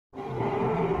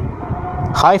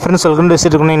Hi friends, welcome to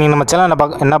visit நம்ம சேனல்ல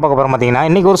என்ன பார்க்க போறோம் பாத்தீங்கன்னா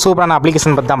இன்னைக்கு ஒரு சூப்பரான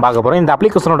அப்ளிகேஷன் பத்தி தான் பார்க்க போறோம். இந்த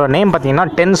அப்ளிகேஷனோட நேம் பாத்தீங்கன்னா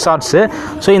 10 shots.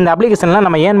 சோ இந்த அப்ளிகேஷன்ல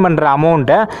நம்ம ஏர்ன் பண்ற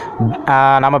அமௌண்ட்டை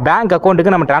நம்ம பேங்க்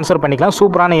அக்கவுண்ட்க்கு நம்ம ட்ரான்ஸ்ஃபர் பண்ணிக்கலாம்.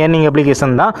 சூப்பரான ஏர்னிங்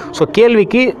அப்ளிகேஷன் தான். சோ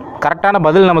கேள்விக்கு கரெக்டான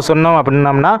பதில் நம்ம சொன்னோம்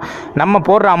அப்படினோம்னா நம்ம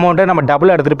போடுற அமௌண்ட்டை நம்ம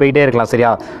டபுள் எடுத்துட்டு போயிட்டே இருக்கலாம்.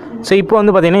 சரியா? சோ இப்போ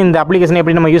வந்து பாத்தீங்கன்னா இந்த அப்ளிகேஷன்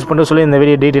எப்படி நம்ம யூஸ் பண்றோம் சொல்லி இந்த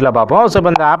வீடியோ டீடைலா பார்ப்போம். சோ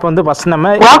இப்போ இந்த ஆப் வந்து ஃபர்ஸ்ட்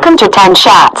நம்ம Welcome to 10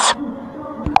 shots.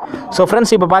 So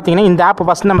friends இப்போ பார்த்தீங்கன்னா இந்த ஆப்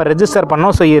ஃபஸ்ட் நம்ம ரெஜிஸ்டர்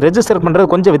பண்ணோம். ஸோ ரெஜிஸ்டர்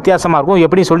பண்ணுறது கொஞ்சம் வித்தியாசமாக இருக்கும்.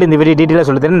 எப்படி சொல்லி இந்த வீடியோ டீட்டெயிலாக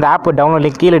சொல்லி தரேன். இந்த ஆப் டவுன்லோட்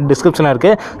லிங்க் கீழே டிஸ்கிரிப்ஷனில்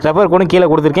இருக்குது. ரெஃபர் கோடும் கீழே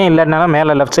கொடுத்துருக்கேன். இல்லைனால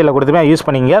மேலே லெஃப்ட் சைடில் கொடுத்துருப்பேன். யூஸ்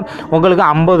பண்ணிங்க. உங்களுக்கு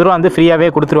 50 ரூபா வந்து ஃப்ரீயாகவே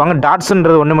கொடுத்துருவாங்க.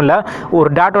 டாட்ஸ்ன்றது ஒன்றும் இல்லை.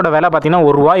 ஒரு டாட்டோட விலை பார்த்தீங்கன்னா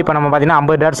 ₹1. இப்போ நம்ம பார்த்தீங்கன்னா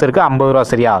 50 டாட்ஸ் இருக்குது. 50 ரூபா.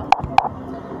 சரியா?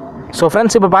 ஸோ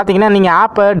ஃப்ரெண்ட்ஸ் இப்போ பார்த்தீங்கன்னா நீங்கள்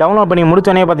ஆப்பை டவுன்லோட் பண்ணி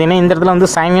முடிச்சோன்னே பார்த்தீங்கன்னா இந்த இடத்துல வந்து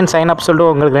சைன் இன் சைன் அப் சொல்லிட்டு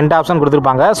உங்களுக்கு 2 ஆப்ஷன்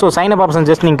கொடுத்துருப்பாங்க. So sign up option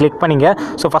just நீங்கள் கிளிக் பண்ணிங்க.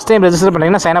 ஸோ ஃபஸ்ட் டைம் ரெஜிஸ்டர்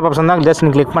பண்ணிங்கன்னா சைன் அப் ஆப்ஷன் தான் ஜஸ்ட்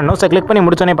நீங்கள் கிளிக் பண்ணணும். ஸோ கிளிக் பண்ணி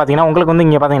முடிச்சோன்னே பார்த்தீங்கன்னா உங்களுக்கு வந்து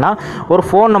இங்கே பார்த்தீங்கன்னா ஒரு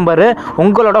ஃபோன் நம்பரு,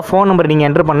 உங்களோட ஃபோன் நம்பர் நீங்கள்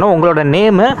என்ட்ரு பண்ணணும். உங்களோட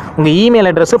நேமு, உங்கள் இமெயில்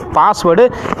அட்ரஸ், பாஸ்வேர்டு,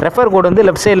 ரெஃபர் கோடு வந்து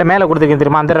லெஃப்ட் சைடில் மேலே கொடுத்துருக்கீங்க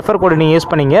தெரியுமா, அந்த ரெஃபர் கோடு நீங்கள் யூஸ்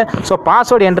பண்ணிங்க. ஸோ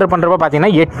பாஸ்வேர்டு என்ட்ரு பண்ணுறப்ப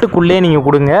பார்த்தீங்கன்னா 8க்குள்ளே நீங்கள்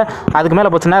கொடுங்க. அதுக்கு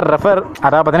மேலே போச்சுன்னா ரெஃபர்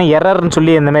அதாவது பார்த்தீங்கன்னா எரர்னு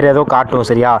சொல்லி இந்த மாதிரி ஏதோ காட்டும்.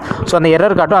 சரியா? ஸோ அந்த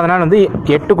எரர் காட்டும். அதனால் வந்து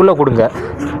 8க்குள்ளே கொடுங்க.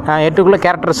 8க்குள்ளே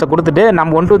கேரக்டர்ஸை கொடுத்துட்டு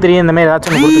நம்ம 1 2 3 இந்த மாதிரி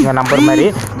ஏதாச்சும் கொடுத்துங்க நம்பர் மாதிரி.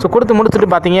 ஸோ கொடுத்து முடிச்சுட்டு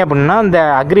பார்த்தீங்க அப்படின்னா இந்த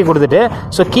அக்ரி கொடுத்துட்டு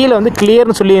ஸோ கீழே வந்து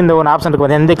கிளியர்னு சொல்லி இந்த ஒரு ஆப்ஷன்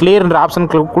இருக்குது. இந்த கிளியர்ன்ற ஆப்ஷன்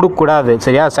கொடுக்கக்கூடாது.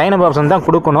 சரியா? சைன் அப் ஆப்ஷன் தான்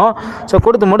கொடுக்கணும். ஸோ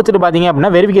கொடுத்து முடிச்சுட்டு பார்த்தீங்க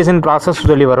அப்படின்னா வெரிஃபிகேஷன் ப்ராசஸ்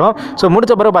சொல்லி வரும். ஸோ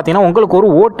முடிச்ச பிறகு பார்த்தீங்கன்னா உங்களுக்கு ஒரு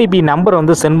ஓடிபி நம்பர்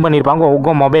வந்து சென்ட் பண்ணியிருப்பாங்க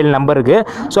உங்கள் மொபைல் நம்பருக்கு.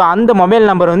 ஸோ அந்த மொபைல்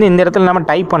நம்பர் வந்து இந்த இடத்துல நம்ம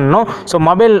டைப் பண்ணணும். ஸோ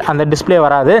மொபைல் அந்த டிஸ்பிளே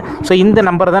வராது. ஸோ இந்த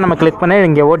நம்பர் தான் நம்ம கிளிக் பண்ணி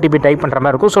இங்கே ஓடிபி டைப் பண்ணுற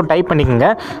மாதிரி இருக்கும். ஸோ டைப் பண்ணிக்கோங்க.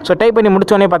 ஸோ டைப் பண்ணி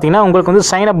முடிச்சோடனே பார்த்தீங்கன்னா உங்களுக்கு வந்து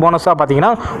சைன் அப் போனஸாக பார்த்தீங்கன்னா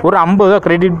ஒரு 50 ரூபா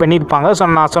கிரெடிட் பண்ணியிருப்பாங்க. ஸோ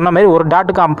நான் சொன்ன மாதிரி ஒரு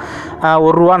டாட்டுக்கு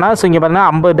 ₹1. ஸோ இங்கே பார்த்தீங்கன்னா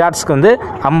 50 டாட்ஸ்க்கு வந்து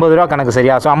 50 ரூபா கணக்கு.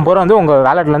 சரியா? ஸோ 50 ரூபா வந்து உங்கள்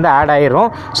வேலெட்லேருந்து ஆட் ஆயிரும்.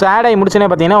 ஸோ ஆட் ஆகி முடிச்சோன்னே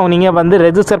பார்த்தீங்கன்னா நீங்கள் வந்து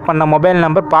ரெஜிஸ்டர் பண்ண மொபைல்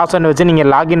நம்பர், பாஸ்வேர்டு வச்சு நீங்கள்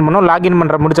லாகின் பண்ணணும். லாகின்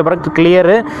பண்ணுற முடிச்ச பிறகு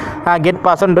கிளியர், கெட்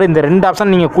பாஸ்வேர்டு இந்த 2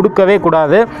 ஆப்ஷன் நீங்கள் கொடுக்கவே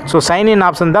கூடாது. ஸோ சைன் இன்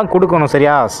ஆப்ஷன் தான் கொடுக்கணும்.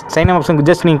 சரியா? சைன் இன் ஆப்ஷன்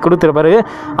ஜஸ்ட் நீங்கள் கொடுத்துற பிறகு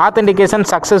ஆத்தென்டிகேஷன்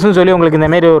சக்ஸஸ்ன்னு சொல்லி உங்களுக்கு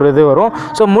இந்த மாதிரி ஒரு இது வரும்.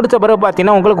 ஸோ முடிச்ச பிறகு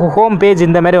பார்த்தீங்கன்னா உங்களுக்கு ஹோம் பேஜ்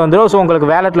இந்த மாதிரி வந்துடும். ஸோ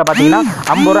உங்களுக்கு வேலெட்டில் பார்த்தீங்கன்னா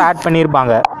 50 ரூபா ஆட்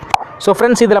பண்ணியிருப்பாங்க. ஸோ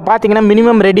ஃப்ரெண்ட்ஸ் இதில் பார்த்தீங்கன்னா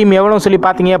மினிமம் ரெடீம் எவ்வளோ சொல்லி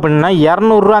பார்த்தீங்க அப்படின்னா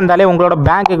 ₹200 இருந்தாலே உங்களோட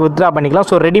பேங்க்குக்கு வித்ட்ரா பண்ணிக்கலாம்.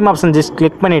 So redeem option just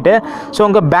click பண்ணிவிட்டு ஸோ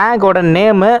உங்கள் பேங்க்கோட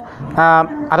நேமு,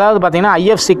 அதாவது பார்த்தீங்கன்னா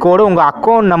ஐஎஃப்சி கோடு, உங்கள்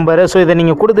அக்கௌண்ட் நம்பரு, ஸோ இதை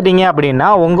நீங்கள் கொடுத்துட்டீங்க அப்படின்னா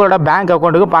உங்களோட பேங்க்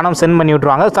அக்கௌண்ட்டுக்கு பணம் சென்ட் பண்ணி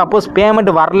விட்ருவாங்க. சப்போஸ்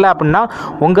பேமெண்ட் வரல அப்படின்னா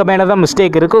உங்கள் மேலே தான்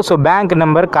மிஸ்டேக் இருக்குது. ஸோ பேங்க்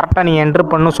நம்பர் கரெக்டாக நீங்கள் என்ட்ரு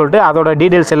பண்ணணும்னு சொல்லிட்டு அதோட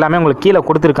டீட்டெயில்ஸ் எல்லாமே உங்களுக்கு கீழே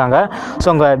கொடுத்துருக்காங்க. ஸோ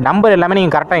உங்கள் நம்பர் எல்லாமே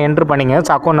நீங்கள் கரெக்டாக என்ட்ரு பண்ணிங்க.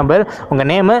 ஸோ அக்கௌண்ட் நம்பர், உங்கள்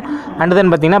நேமு, அண்ட்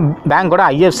தென் பார்த்தீங்கன்னா பேங்க்கோட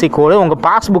ஐஎஃப்சி கோடு உங்கள்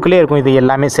பாஸ்புக்லேயே இருக்கும். இது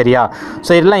எல்லாமே. சரியா?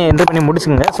 ஸோ இதெல்லாம் என்ட்ரு பண்ணி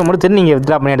முடிச்சுங்க. ஸோ முடிச்சுட்டு நீங்கள்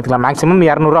வித்ட்ரா பண்ணி எடுத்துக்கலாம். மேக்ஸிமம்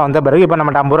 ₹200 வந்த பிறகு இப்போ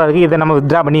நம்ம 50 ரூபா இருக்குது. இதை நம்ம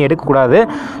வித்ட்ரா பண்ணி எடுக்கக்கூடாது.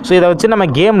 ஸோ இதை வச்சு நம்ம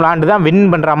கேம் விளாண்டு தான் வின்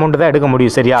பண்ணுற அமௌண்ட் தான் எடுக்க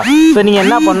முடியும். சரியா? ஸோ நீங்கள்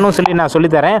என்ன பண்ணணும் சொல்லி நான்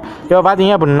சொல்லித்தரேன். இப்போ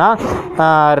பார்த்தீங்க அப்படின்னா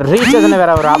ரீசார்ஜ்னு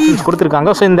வேறு ஒரு ஆப்ஷன்ஸ்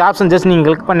கொடுத்துருக்காங்க. ஸோ இந்த ஆப்ஷன் ஜஸ்ட் நீங்கள்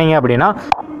கிளிக் பண்ணீங்க அப்படின்னா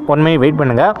 1 மினிட் வெயிட்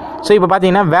பண்ணுங்கள். ஸோ இப்போ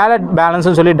பார்த்தீங்கன்னா வேலட்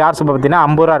பேலன்ஸ்னு சொல்லி டாட்ஸ் இப்போ பார்த்தீங்கன்னா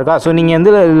 50 ரூபா இருக்கா. ஸோ நீங்கள்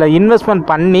வந்து இதில் இன்வெஸ்ட்மெண்ட்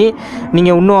பண்ணி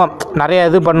நீங்கள் இன்னும் நிறைய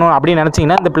இது பண்ணணும் அப்படின்னு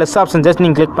நினச்சிங்கன்னா இந்த ப்ளஸ் ஆப்ஷன் ஜஸ்ட்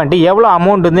நீங்கள் கிளிக் பண்ணிட்டு எவ்வளோ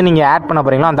அமௌண்ட் வந்து நீங்கள் ஆட் பண்ண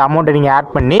போகிறீங்களோ அந்த அமௌண்ட்டை நீங்கள்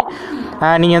ஆட் பண்ணி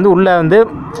நீங்கள் வந்து உள்ளே வந்து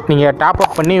நீங்கள் டாப்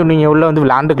அப் பண்ணி நீங்கள் உள்ளே வந்து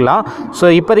விளாண்டுக்கலாம். ஸோ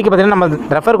இப்போதைக்கு பார்த்தீங்கன்னா நம்ம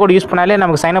ரெஃபர் கோட் யூஸ் பண்ணாலே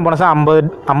நமக்கு சைன் அப் போனஸாக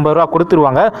 50 ரூபா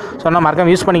கொடுத்துருவாங்க. ஸோ நம்ம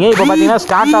மறக்காம யூஸ் பண்ணிங்க. இப்போ பார்த்தீங்கன்னா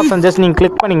ஸ்டார்ட் ஆப்ஷன் ஜஸ்ட் நீங்கள்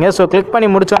கிளிக் பண்ணிங்க. ஸோ கிளிக் பண்ணி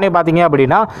முடிச்சோடனே பார்த்தீங்க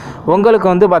அப்படின்னா உங்களுக்கு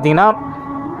வந்து பார்த்தீங்கன்னா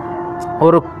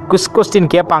ஒரு குவிஸ்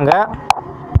கொஸ்டின் கேட்பாங்க.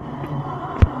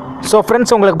 ஸோ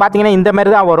ஃப்ரெண்ட்ஸ் உங்களுக்கு பார்த்தீங்கன்னா இந்த மாதிரி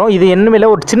தான் வரும். இது என்னமே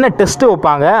ஒரு சின்ன டெஸ்ட்டு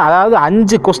வைப்பாங்க. அதாவது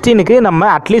 5 கொஸ்டினுக்கு நம்ம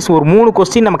அட்லீஸ்ட் ஒரு 3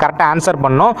 கொஸ்டின் நம்ம கரெக்டாக ஆன்சர்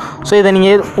பண்ணோம். ஸோ இதை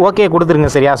நீங்கள் ஓகே கொடுத்துருங்க.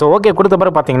 சரியா? ஸோ ஓகே கொடுத்த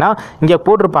பிறகு பார்த்தீங்கன்னா இங்கே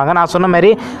போட்டிருப்பாங்க. நான் சொன்ன மாதிரி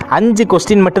 5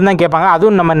 கொஸ்டின் மட்டும்தான் கேட்பாங்க.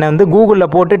 அதுவும் நம்ம வந்து கூகுளில்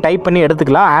போட்டு டைப் பண்ணி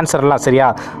எடுத்துக்கலாம் ஆன்சர்லாம். சரியா?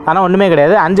 ஆனால் ஒன்றுமே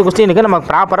கிடையாது. 5 கொஸ்டினுக்கு நம்ம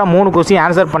ப்ராப்பராக 3 கொஸ்டின்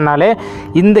ஆன்சர் பண்ணாலே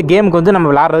இந்த கேமுக்கு வந்து நம்ம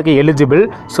விளாட்றதுக்கு எலிஜிபிள்.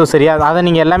 ஸோ சரியா? அதை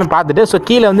நீங்கள் எல்லாமே பார்த்துட்டு ஸோ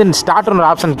கீழே வந்து ஸ்டார்ட்னு ஒரு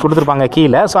ஆப்ஷன் கொடுத்துருப்பாங்க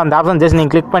கீழே. ஸோ அந்த ஆப்ஷன் ஜஸ்ட்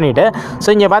நீங்கள் கிளிக் பண்ணிவிட்டு ஸோ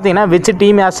இங்கே பார்த்தீங்கன்னா which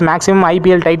team has maximum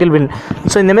IPL title win.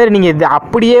 So இந்தமாரி நீங்கள் இது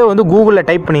அப்படியே வந்து கூகுளில்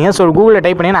டைப் பண்ணிங்க. ஸோ கூகுளில்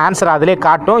டைப் பண்ணிங்கன்னா ஆன்சர் அதிலே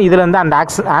காட்டும். இதில் வந்து அந்த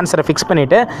ஆன்சரை ஃபிக்ஸ்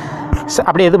பண்ணிவிட்டு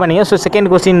அப்படியே இது பண்ணிங்க. ஸோ செகண்ட்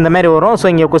கொஸ்டின் இந்த மாதிரி வரும். ஸோ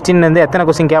இங்கே கொஸ்டின் வந்து எத்தனை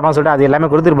கொஸ்டின் கேட்பான்னு சொல்லிட்டு அது எல்லாமே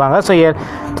கொடுத்துருப்பாங்க. ஸோ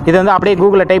இது வந்து அப்படியே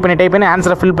கூகுளில் டைப் பண்ணி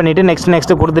ஆன்சரை ஃபில் பண்ணிவிட்டு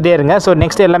நெக்ஸ்ட் கொடுத்துட்டே இருங்க. ஸோ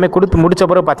நெக்ஸ்ட் எல்லாமே கொடுத்து முடிச்ச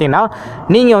பிறகு பார்த்தீங்கன்னா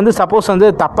நீங்கள் வந்து சப்போஸ் வந்து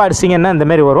தப்பாக அடிச்சிங்கன்னா இந்த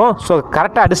மாதிரி வரும். ஸோ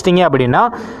கரெக்டாக அடிச்சிட்டிங்க அப்படின்னா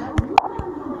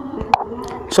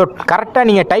ஸோ கரெக்டாக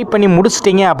நீங்கள் டைப் பண்ணி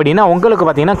முடிச்சிட்டிங்க அப்படின்னா உங்களுக்கு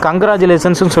பார்த்தீங்கன்னா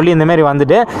கங்க்ராச்சுலேஷன்ஸ்னு சொல்லி இந்தமாரி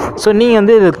வந்துட்டு ஸோ நீங்கள்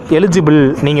வந்து இது எலிஜிபிள்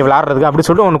நீங்கள் விளாட்றதுக்கு அப்படி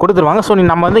சொல்லிட்டு ஒன்று கொடுத்துருவாங்க. ஸோ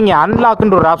நம்ம வந்து இங்கே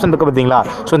அன்லாக்குன்ற ஒரு ஆப்ஷன் இருக்குது பார்த்தீங்களா.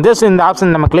 ஸோ இந்த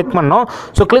ஆப்ஷன் நம்ம கிளிக் பண்ணோம்.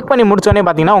 ஸோ கிளிக் பண்ணி முடிச்சோடனே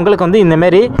பார்த்தீங்கன்னா உங்களுக்கு வந்து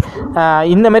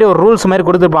இந்தமாரி ஒரு ரூல்ஸ் மாதிரி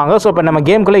கொடுத்துருப்பாங்க. ஸோ இப்போ நம்ம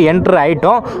கேமுக்குள்ளே என்ட்ரு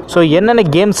ஆகிட்டோம். ஸோ என்னென்ன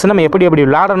கேம்ஸ் நம்ம எப்படி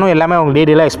விளாடணும் எல்லாமே அவங்க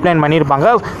டீட்டெயிலாக எக்ஸ்பிளைன் பண்ணியிருப்பாங்க.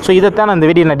 ஸோ இதைத்தான் நான் இந்த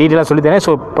வீடியோ நான் டீட்டெயிலாக சொல்லித்தரேன்.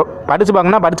 ஸோ படித்து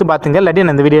பார்த்துங்க, இல்லாட்டி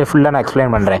நான் இந்த வீடியோ ஃபுல்லாக நான்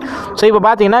எக்ஸ்பிளைன் பண்ணுறேன். ஸோ இப்போ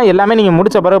பார்த்தீங்கன்னா எல்லாமே நீங்கள்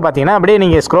முடிச்ச பிறகு பார்த்தீங்கன்னா அப்படியே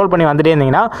நீங்கள் ஸ்க்ரோல் பண்ணி வந்துட்டே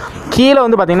இருந்தீங்கன்னா கீழே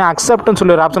வந்து பார்த்தீங்கன்னா அக்செப்ட்னு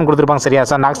சொல்லி ஒரு ஆப்ஷன் கொடுத்துருப்பாங்க. சரியா?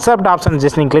 ஸோ அந்த அக்செப்ட் ஆப்ஷன்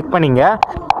ஜஸ்ட் நீங்கள் கிளிக் பண்ணிங்க.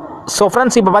 ஸோ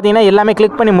ஃப்ரெண்ட்ஸ் இப்போ பார்த்தீங்கன்னா எல்லாமே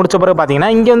கிளிக் பண்ணி முடிச்ச பிறகு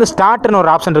பார்த்தீங்கன்னா இங்கே வந்து ஸ்டார்ட்னு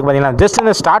ஒரு ஆப்ஷன் இருக்குது பார்த்தீங்கன்னா. ஜஸ்ட்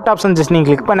இந்த ஸ்டார்ட் ஆப்ஷன் ஜஸ்ட் நீங்கள்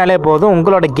கிளிக் பண்ணாலே போதும்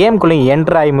உங்களோட கேம்குள்ளே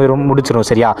என்ட்ரு ஆகி முடிச்சிடும்.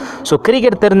 சரியா? ஸோ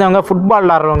கிரிக்கெட் தெரிஞ்சவங்க, ஃபுட்பால்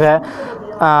விளாட்றவங்க,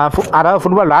 அதாவது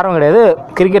ஃபுட்பால் விளாட்றவங்க கிடையாது,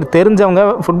 கிரிக்கெட் தெரிஞ்சவங்க,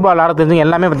 ஃபுட்பால் விளாட தெரிஞ்சவங்க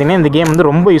எல்லாமே பார்த்தீங்கன்னா இந்த கேம் வந்து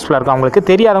ரொம்ப யூஸ்ஃபுல்லாக இருக்கும். அவங்களுக்கு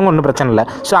தெரியாதவங்க ஒன்றும் பிரச்சனை இல்லை.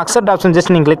 ஸோ அக்செப்ட் ஆப்ஷன்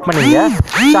ஜஸ்ட் நீங்கள் கிளிக் பண்ணிங்க.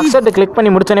 ஸோ அக்செப்ட் கிளிக்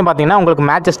பண்ணி முடிச்சோன்னே பார்த்தீங்கன்னா உங்களுக்கு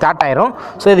மேட்ச் ஸ்டார்ட் ஆயிரும்.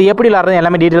 ஸோ இது எப்படி விளாட்றது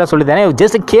எல்லாமே டீட்டெயிலாக சொல்லி தரேன்.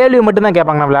 ஜஸ்ட் கேள்வி மட்டும் தான்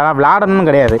கேட்பாங்க, விளாடணும்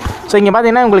கிடையாது. ஸோ இங்கே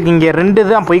பார்த்தீங்கன்னா உங்களுக்கு இங்கே 2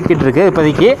 தான் போய்கிட்டு இருக்குது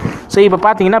இப்போதைக்கு. ஸோ இப்போ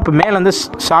பார்த்தீங்கன்னா இப்போ மேலே வந்து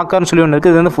ஷாக்கர்னு சொல்லி ஒன்று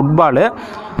இருக்குது. இது வந்து ஃபுட்பாலு.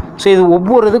 ஸோ இது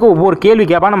ஒவ்வொரு இதுக்கும் ஒவ்வொரு கேள்வி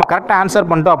கேட்பாங்க. நம்ம கரெக்டாக ஆன்சர்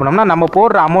பண்ணிட்டோம் அப்படின்னா நம்ம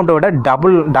போடுற அமௌண்ட்டை விட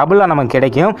டபுளாக நமக்கு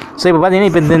கிடைக்கும். ஸோ இப்போ பார்த்தீங்கன்னா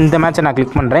இப்போ இந்த மேட்ச்சை நான்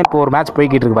கிளிக் பண்ணுறேன். இப்போ ஒரு மேட்ச்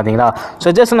போய்கிட்டு இருக்குது பார்த்தீங்களா.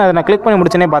 ஸோ ஜஸ்ட் நான் கிளிக் பண்ணி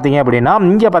முடிச்சோன்னே பார்த்தீங்க அப்படின்னா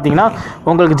இங்கே பார்த்தீங்கன்னா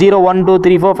உங்களுக்கு 0 1 2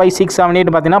 3 4 5 6 7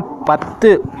 8 பார்த்தீங்கன்னா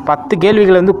 10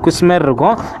 கேள்விகள் வந்து குவிஸ் மாதிரி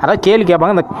இருக்கும். அதாவது கேள்வி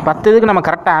கேட்பாங்க. இந்த 10 இதுக்கு நம்ம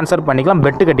கரெக்டாக ஆன்சர் பண்ணிக்கலாம்,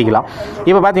 பெட்டு கட்டிக்கலாம்.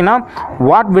 இப்போ பார்த்தீங்கன்னா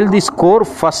what will the score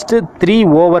first 3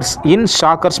 overs in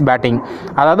ஷாக்கர்ஸ் batting.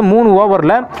 அதாவது 3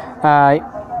 ஓவரில்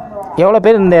எவ்வளோ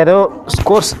பேர் இந்த ஏதோ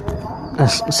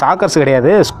ஷாக்கர்ஸ்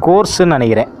கிடையாது, ஸ்கோர்ஸ்ன்னு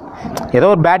நினைக்கிறேன். ஏதோ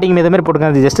ஒரு பேட்டிங் இது மாதிரி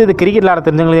போட்டுருக்காங்க. ஜஸ்ட் இது கிரிக்கெட் விளாட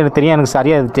தெரிஞ்சவங்களுக்கு எனக்கு தெரியும், எனக்கு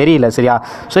சரியாக அது தெரியல. சரியா?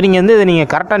 ஸோ நீங்கள் வந்து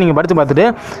நீங்கள் கரெக்டாக நீங்கள் படித்து பார்த்துட்டு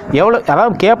எவ்வளோ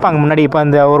அதாவது கேட்பாங்க முன்னாடி. இப்போ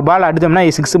இந்த ஒரு பால் அடித்தோம்னா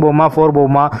 6 போகுமா 4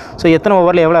 போகுமா, ஸோ எத்தனை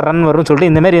ஓவரில் எவ்வளோ ரன் வரும்னு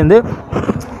சொல்லிட்டு இந்தமாரி வந்து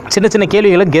சின்ன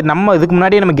கேள்விகளை நம்ம இதுக்கு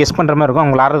முன்னாடியே நம்ம கெஸ் பண்ணுற மாதிரி இருக்கும்.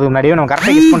 அவங்க விளாட்றதுக்கு முன்னாடியே நம்ம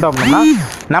கரெக்டாக கெஸ் பண்ணிட்டோம் அப்படின்னா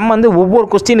நம்ம வந்து ஒவ்வொரு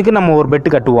கொஸ்டினுக்கு நம்ம ஒரு பெட்டு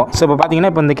கட்டுவோம். ஸோ இப்போ பார்த்தீங்கன்னா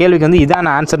இப்போ இந்த கேள்விக்கு வந்து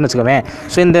இதான ஆன்சர்னு வச்சுக்கவேன்.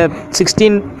 ஸோ இந்த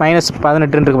 16 -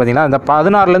 18 இருக்குது பார்த்தீங்கன்னா, இந்த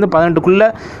 16லேருந்து 18க்குள்ளே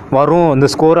வரும் இந்த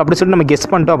ஸ்கோர் அப்படி சொல்லிட்டு நம்ம கெஸ்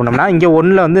பண்ணிட்டோம் அப்படின்னா இங்கே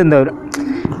 1ல் வந்து இந்த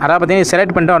அதாவது பார்த்தீங்கன்னா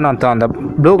செலக்ட் பண்ணிட்டு அந்த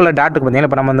ப்ளூ கலர் டாட்டுக்கு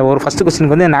பார்த்தீங்கன்னா இப்போ நம்ம இந்த ஒரு ஃபஸ்ட்டு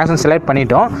கொஸ்டினுக்கு வந்து ஆன்சர் செலக்ட்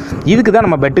பண்ணிட்டோம். இதுக்கு தான்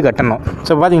நம்ம பெட்டு கட்டணும்.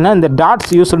 ஸோ பார்த்தீங்கன்னா இந்த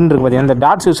டாட்ஸ் யூஸ்டுன்னு இருக்குது பார்த்தீங்கன்னா, இந்த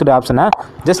டாட்ஸ் யூஸ்டு ஆப்ஷனை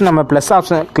ஜஸ்ட் நம்ம ப்ளஸ்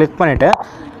ஆப்ஷன் கிளிக் பண்ணிவிட்டு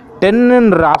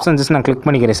 10ன்ற ஆப்ஷன் ஜஸ்ட் நான் கிளிக்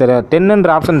பண்ணிக்கிறேன். சரி, 10ன்ற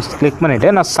ஆப்ஷன் கிளிக் பண்ணிவிட்டு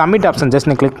நான் சப்மிட் ஆப்ஷன் ஜஸ்ட்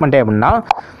நான் கிளிக் பண்ணிட்டேன் அப்படின்னா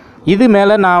இது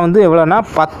மேலே நான் வந்து எவ்வளோனா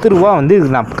 10 ரூபா வந்து இது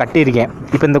நான் கட்டியிருக்கேன்.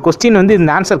 இப்போ இந்த கொஸ்டின் வந்து இந்த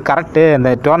ஆன்சர் கரெக்டு,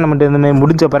 இந்த டோர்னமெண்ட் இந்தமாதிரி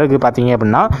முடிஞ்ச பிறகு பார்த்தீங்க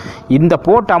அப்படின்னா இந்த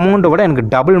போட்ட அமௌண்ட்டை விட எனக்கு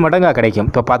டபுள் மடங்காக கிடைக்கும்.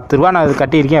 இப்போ 10 ரூபா நான் அது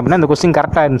கட்டியிருக்கேன் அப்படின்னா இந்த கொஸ்டின்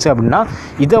கரெக்டாக இருந்துச்சு அப்படின்னா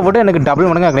இதை விட எனக்கு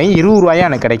டபுள் மடங்காக கிடைக்கும், 20 ரூபாயாக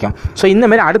எனக்கு கிடைக்கும். ஸோ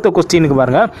இந்தமாரி அடுத்த கொஸ்டினுக்கு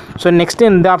பாருங்கள். ஸோ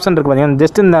நெக்ஸ்ட்டு இந்த ஆப்ஷன் இருக்குது பார்த்தீங்கன்னா,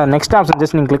 ஜஸ்ட் இந்த நெக்ஸ்ட் ஆப்ஷன்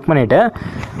ஜஸ்ட் நீங்கள் கிளிக் பண்ணிவிட்டு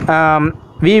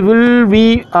we will be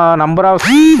number of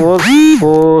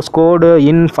scored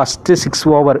in first 6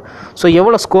 over. So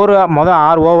எவ்வளோ ஸ்கோர் மொதல்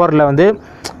 6 ஓவரில் வந்து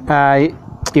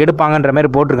எடுப்பாங்கன்ற மாதிரி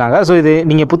போட்டிருக்காங்க. ஸோ இது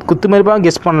நீங்கள் குத்து மதிப்பாக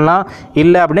கெஸ் பண்ணலாம்.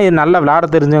 இல்லை அப்படின்னா இது நல்லா விளாட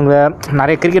தெரிஞ்சவங்க,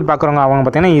 நிறைய கிரிக்கெட் பார்க்குறவங்க அவங்க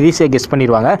பார்த்தீங்கன்னா ஈஸியாக கெஸ்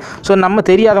பண்ணிடுவாங்க. ஸோ நம்ம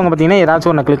தெரியாதவங்க பார்த்தீங்கன்னா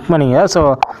ஏதாச்சும் ஒன்று கிளிக் பண்ணிங்க. ஸோ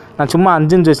நான் சும்மா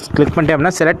 5 கிளிக் பண்ணிட்டேன்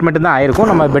அப்படின்னா செலக்ட் மட்டும் தான் ஆயிருக்கும்.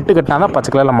 நம்ம பெட்டு கட்டினா தான் பச்சை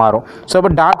கலரில் மாறும். ஸோ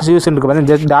இப்போ டாட் யூஸ் இருக்குது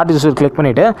பார்த்தீங்கன்னா, ஜஸ்ட் டாட் யூஸ் கிளிக்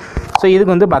பண்ணிவிட்டு ஸோ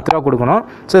இதுக்கு வந்து 10 ரூபா கொடுக்கணும்.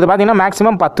 ஸோ இது பார்த்தீங்கன்னா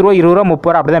மேக்ஸிமம் 10 ரூபா 20 ரூபா 30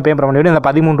 ரூபா அப்படி தான் பே பண்ண முடியும். இந்த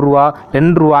 13 ரூபா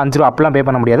 2 ரூபா 5 ரூபா அப்படிலாம் பே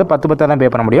பண்ண முடியாது, 10 தான் பே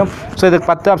பண்ண முடியும். ஸோ இதுக்கு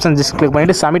 10 ஆப்ஷன் ஜஸ்ட் கிளிக்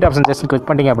பண்ணிவிட்டு சப்மிட் ஆப்ஷன் ஜஸ்ட் கிளிக்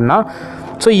பண்ணிட்டீங்க அப்படின்னா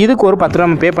ஸோ இதுக்கு ஒரு 10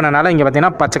 ரூபா பே பண்ணனால இங்கே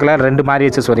பார்த்தீங்கன்னா பச்சை கலர் 2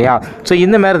 மாறிடுச்சு. சரியா? ஸோ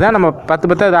இந்த மாதிரி தான் நம்ம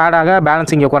 10 அது ஆட் ஆக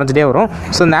பேலன்ஸ் இங்கே குறைஞ்சிட்டே வரும்.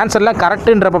 ஸோ இந்த ஆன்சர்லாம்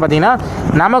கரெக்டுன்றப்ப பார்த்தீங்கன்னா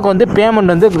நமக்கு வந்து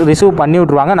பேமெண்ட் வந்து ரிசீவ் பண்ணி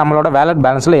விட்ருவாங்க, நம்மளோட வேலட்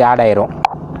பேலன்ஸில் ஆட் ஆயிரும்.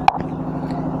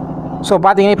 ஸோ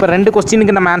பார்த்தீங்கன்னா இப்போ 2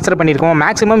 கொஸ்டினுக்கு நம்ம ஆன்சர் பண்ணியிருக்கோம்.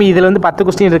 மேக்ஸிமம் இதில் வந்து 10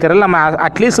 கொஸ்டின் இருக்கிறது நம்ம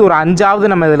அட்லீஸ்ட் ஒரு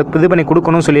 5ஆவது நம்ம இதில் இது பண்ணி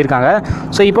கொடுக்கணும்னு சொல்லியிருக்காங்க.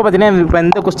 ஸோ இப்போ பார்த்தீங்கன்னா இப்போ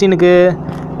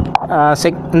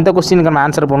இந்த கொஸ்டினுக்கு நம்ம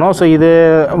ஆன்சர் பண்ணோம். ஸோ இது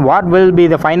what will be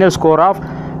the final score of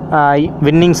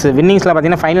வின்னிங்ஸில்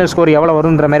பார்த்தீங்கன்னா ஃபைனல் ஸ்கோர் எவ்வளோ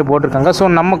வருன்ற மாதிரி போட்டிருக்காங்க. ஸோ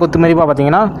நம்ம குத்து மதிப்பாக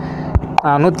பார்த்தீங்கன்னா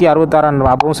 166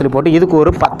 அப்பவும் சொல்லி போட்டு இதுக்கு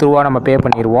ஒரு 10 ரூபா நம்ம பே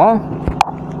பண்ணிடுவோம்.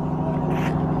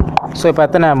 ஸோ இப்போ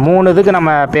எத்தனை 3 இதுக்கு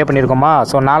நம்ம பே பண்ணியிருக்கோமா.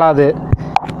 ஸோ 4வது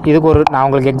இதுக்கு ஒரு நான்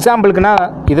உங்களுக்கு எக்ஸாம்பிளுக்குன்னா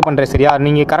இது பண்ணுறேன். சரியா?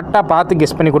 நீங்கள் கரெக்டாக பார்த்து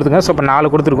கெஸ் பண்ணி கொடுத்துங்க. ஸோ இப்போ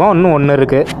 4 கொடுத்துருக்கோம், இன்னும் 1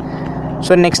 இருக்குது.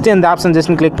 ஸோ நெக்ஸ்ட்டு இந்த ஆப்ஷன்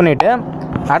ஜஸ்ட் கிளிக் பண்ணிவிட்டு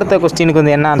அடுத்த கொஸ்டினுக்கு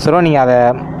வந்து என்ன ஆன்சரோ நீங்கள் அதை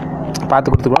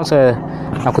பார்த்து கொடுத்துக்கணும். ஸோ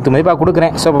நான் குத்து மதிப்பாக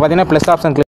கொடுக்குறேன். ஸோ இப்போ பார்த்தீங்கன்னா ப்ளஸ்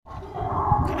ஆப்ஷன்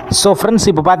ஸோ ஃப்ரெண்ட்ஸ்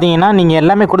இப்போ பார்த்தீங்கன்னா நீங்கள்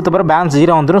எல்லாமே கொடுத்த பிறகு பேலன்ஸ்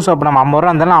 0 வந்துடும். ஸோ இப்போ நம்ம 50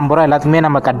 ரூபா இருந்தாலும் 50 ரூபா எல்லாத்துக்குமே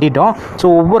நம்ம கட்டிட்டோம். ஸோ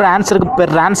ஒவ்வொரு ஆன்சருக்கு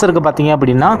பெர் ஆன்சருக்கு பார்த்தீங்க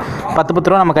அப்படின்னா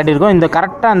 10 ரூபா நம்ம கட்டியிருக்கோம். இந்த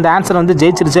கரெக்டாக அந்த ஆன்சர் வந்து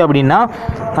ஜெயிச்சிருச்சு அப்படின்னா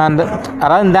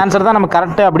அதாவது இந்த ஆன்சர் தான் நம்ம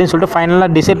கரெக்டு அப்படின்னு சொல்லிட்டு ஃபைனலாக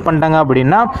டிசைட் பண்ணிட்டாங்க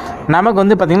அப்படின்னா நமக்கு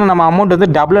வந்து பார்த்திங்கன்னா நம்ம அமௌண்ட் வந்து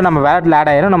டபுள் நம்ம வேலெட்டில்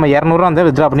ஆட் ஆயிரும். நம்ம 200 வந்து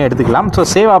வித்ட்ரா பண்ணி எடுத்துக்கலாம். ஸோ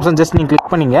சேவ் ஆப்ஷன் ஜஸ்ட் நீங்கள்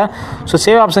கிளிக் பண்ணிங்க. ஸோ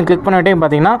சேவ் ஆப்ஷன் கிளிக் பண்ணிட்டே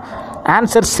பார்த்தீங்கன்னா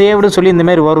ஆன்சர் சேவ்டு சொல்லி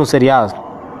இந்தமாரி வரும். சரியா?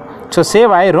 ஸோ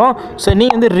சேவ் ஆயிரும். ஸோ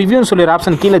நீங்கள் வந்து ரிவ்யூன்னு சொல்லி ஒரு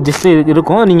ஆப்ஷன் கீழே ஜஸ்ட்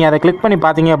இருக்கும். நீங்கள் அதை கிளிக் பண்ணி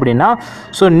பார்த்தீங்க அப்படின்னா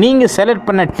ஸோ நீங்கள் செலக்ட்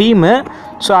பண்ண டீமு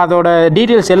ஸோ அதோட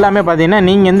டீட்டெயில்ஸ் எல்லாமே பார்த்தீங்கன்னா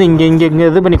நீங்கள் வந்து இங்கே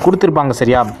இது பண்ணி கொடுத்துருப்பாங்க.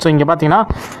 சரியா? ஸோ இங்கே பார்த்தீங்கன்னா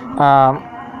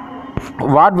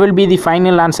what will be the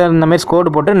final answer இந்த மாதிரி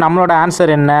ஸ்கோர் போட்டு நம்மளோட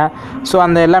ஆன்சர் என்ன ஸோ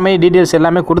அந்த எல்லாமே டீட்டெயில்ஸ்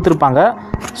எல்லாமே கொடுத்துருப்பாங்க.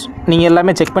 நீங்கள்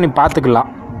எல்லாமே செக் பண்ணி பார்த்துக்கலாம்.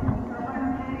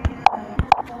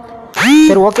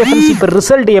 சரி, ஓகே ஃப்ரெண்ட்ஸ், இப்போ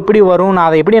ரிசல்ட் எப்படி வரும், நான்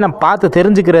அதை எப்படி நான் பார்த்து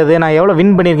தெரிஞ்சுக்கிறது, நான் எவ்வளோ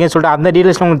வின் பண்ணியிருக்கேன்னு சொல்லிட்டு அந்த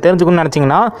டீட்டெயில்ஸ் உங்களுக்கு தெரிஞ்சுக்கணும்னு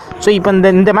நினச்சிங்கன்னா ஸோ இப்போ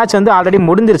இந்த மேட்ச் வந்து ஆல்ரெடி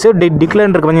முடிஞ்சிருச்சு. டிக்ளேர்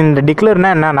இருக்கு. கொஞ்சம் இந்த டிக்ளேர்னா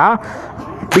என்னன்னா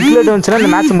டிக்ளேர் வந்துச்சுன்னா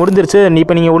இந்த மேட்ச் முடிஞ்சிருச்சு,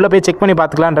 இப்போ நீங்கள் உள்ளே போய் செக் பண்ணி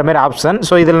பார்த்துக்கலான்ற மாதிரி ஆப்ஷன்.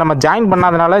 ஸோ இதில் நம்ம ஜாயின்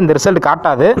பண்ணாதனால இந்த ரிசல்ட்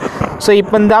காட்டாது. ஸோ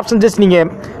இப்போ இந்த ஆப்ஷன் ஜஸ்ட் நீங்கள்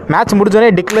மேட்ச்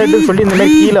முடிஞ்சோடனே டிக்ளேர்டுன்னு சொல்லி இந்த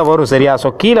மாதிரி கீழே வரும். சரியா?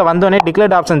 ஸோ கீழே வந்தோடனே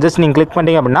டிக்ளேர்ட் ஆப்ஷன் ஜஸ்ட் நீங்கள் கிளிக்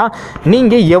பண்ணிங்க அப்படின்னா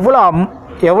நீங்கள் எவ்வளோ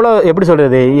எப்படி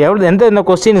சொல்கிறது எந்த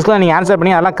கொஸ்டின்ஸ்க்குலாம் நீங்கள் ஆன்சர்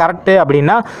பண்ணி அதெல்லாம் கரெக்டு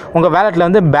அப்படின்னா உங்கள் வேலெட்டில்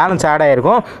வந்து பேலன்ஸ் ஆட்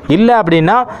ஆகிருக்கும். இல்லை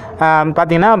அப்படின்னா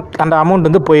பார்த்தீங்கன்னா அந்த அமௌண்ட்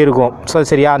வந்து போயிருக்கும். ஸோ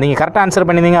சரியா? நீங்கள் கரெக்டாக ஆன்சர்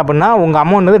பண்ணியிருந்தீங்க அப்படின்னா உங்கள்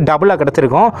அமௌண்ட் வந்து டபுளாக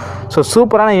கிடச்சிருக்கும். ஸோ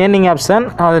சூப்பரான ஏர்னிங் ஆப்ஷன்.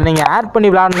 அதை நீங்கள் ஆட்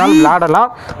பண்ணி விளாட்னாலும் விளாடலாம்.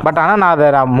 பட் ஆனால் நான்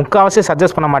அதை முக்கால்வாசி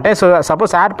சஜஸ்ட் பண்ண மாட்டேன். ஸோ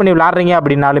சப்போஸ் ஆட் பண்ணி விளாட்றீங்க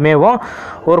அப்படின்னாலுமே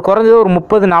ஒரு குறைஞ்சது ஒரு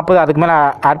 30-40 அதுக்கு மேலே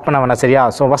ஆட் பண்ண வேணாம். சரியா?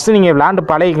 ஸோ ஃபஸ்ட்டு நீங்கள் விளாண்டு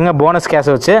பழகிக்கங்க போனஸ்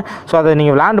கேஷ் வச்சு. ஸோ அதை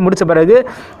நீங்கள் விளாண்டு முடித்த பிறகு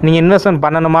நீங்கள் இன்வெஸ்ட்மெண்ட்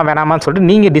பண்ணணுமா வேணாமான்னு சொல்லிட்டு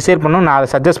நீங்கள் டிசைட் பண்ணணும். நான் அதை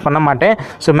சஜஸ்ட் பண்ண மாட்டேன்.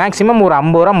 ஸோ மேக்ஸிமம் ஒரு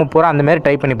 50 ரூபா 30 ரூபா அந்த மாதிரி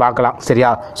ட்ரை பண்ணி பார்க்கலாம். சரியா?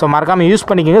 ஸோ மறக்காமல் யூஸ்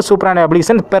பண்ணிக்கோங்க. சூப்பரான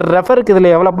அப்ளிகேஷன். பெர் ரெஃபருக்கு இதில்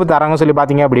எவ்வளோ தராங்கன்னு சொல்லி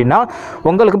பார்த்தீங்க அப்படின்னா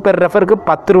உங்களுக்கு பெர் ரெஃபருக்கு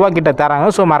 10 ரூபா கிட்ட தராங்க.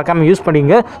 ஸோ மறக்காமல் யூஸ்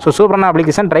பண்ணிக்கோங்க. ஸோ சூப்பரான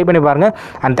அப்ளிகேஷன் ட்ரை பண்ணி பாருங்கள்.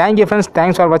 And thank you friends.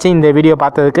 Thanks for வாட்சிங். இந்த வீடியோ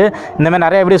பார்த்ததுக்கு இந்த மாதிரி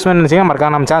நிறைய வீடியோஸ் நினச்சிங்க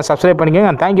மறக்காம நம்ம சேனல் சப்ஸ்கிரைப்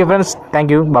பண்ணிக்கோங்க. And thank you friends.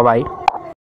 Thank you. Bye.